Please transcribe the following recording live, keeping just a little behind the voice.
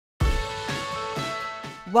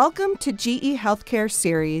Welcome to GE Healthcare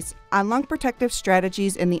series on lung protective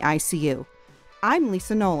strategies in the ICU. I'm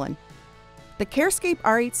Lisa Nolan. The CARESCAPE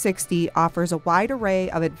R860 offers a wide array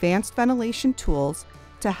of advanced ventilation tools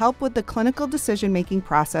to help with the clinical decision-making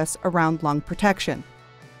process around lung protection.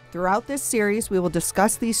 Throughout this series, we will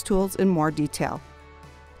discuss these tools in more detail.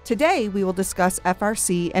 Today, we will discuss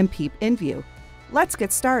FRC and PEEP InView. Let's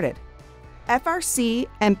get started. FRC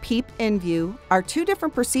and PEEP InView are two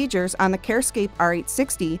different procedures on the CARESCAPE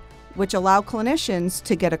R860 which allow clinicians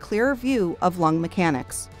to get a clearer view of lung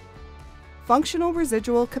mechanics. Functional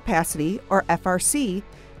residual capacity, or FRC,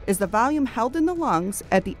 is the volume held in the lungs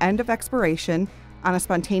at the end of expiration on a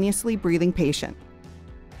spontaneously breathing patient.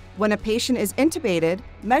 When a patient is intubated,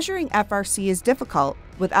 measuring FRC is difficult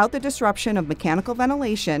without the disruption of mechanical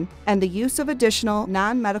ventilation and the use of additional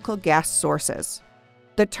non-medical gas sources.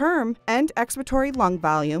 The term end expiratory lung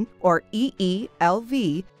volume, or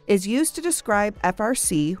EELV, is used to describe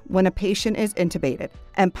FRC when a patient is intubated,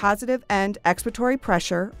 and positive end expiratory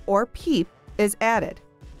pressure, or PEEP, is added.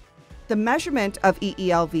 The measurement of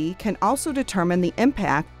EELV can also determine the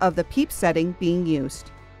impact of the PEEP setting being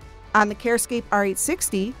used. On the CARESCAPE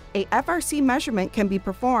R860, a FRC measurement can be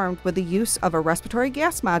performed with the use of a respiratory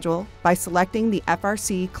gas module by selecting the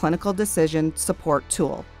FRC Clinical Decision Support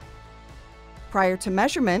tool. Prior to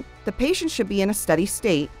measurement, the patient should be in a steady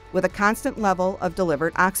state with a constant level of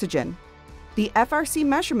delivered oxygen. The FRC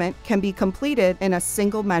measurement can be completed in a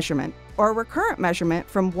single measurement or a recurrent measurement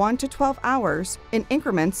from 1 to 12 hours in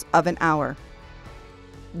increments of an hour.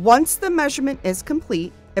 Once the measurement is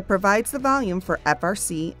complete, it provides the volume for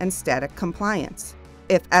FRC and static compliance.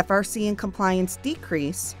 If FRC and compliance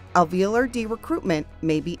decrease, alveolar derecruitment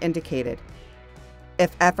may be indicated.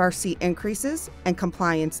 If FRC increases and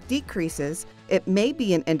compliance decreases, it may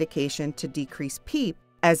be an indication to decrease PEEP,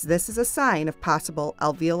 as this is a sign of possible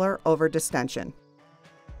alveolar overdistension.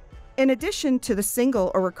 In addition to the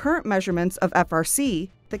single or recurrent measurements of FRC,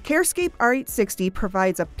 the CARESCAPE R860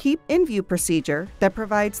 provides a PEEP InView procedure that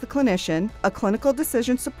provides the clinician a clinical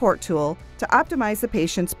decision support tool to optimize the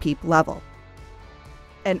patient's PEEP level.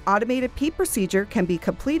 An automated PEEP procedure can be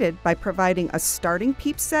completed by providing a starting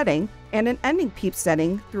PEEP setting and an ending PEEP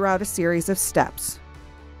setting throughout a series of steps.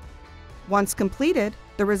 Once completed,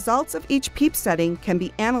 the results of each PEEP setting can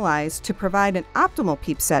be analyzed to provide an optimal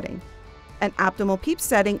PEEP setting. An optimal PEEP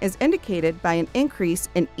setting is indicated by an increase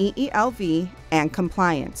in EELV and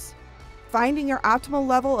compliance. Finding your optimal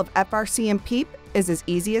level of FRC and PEEP is as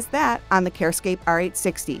easy as that on the CARESCAPE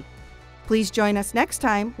R860. Please join us next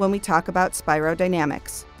time when we talk about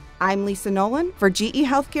spirodynamics. I'm Lisa Nolan for GE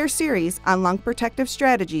Healthcare series on lung protective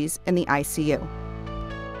strategies in the ICU.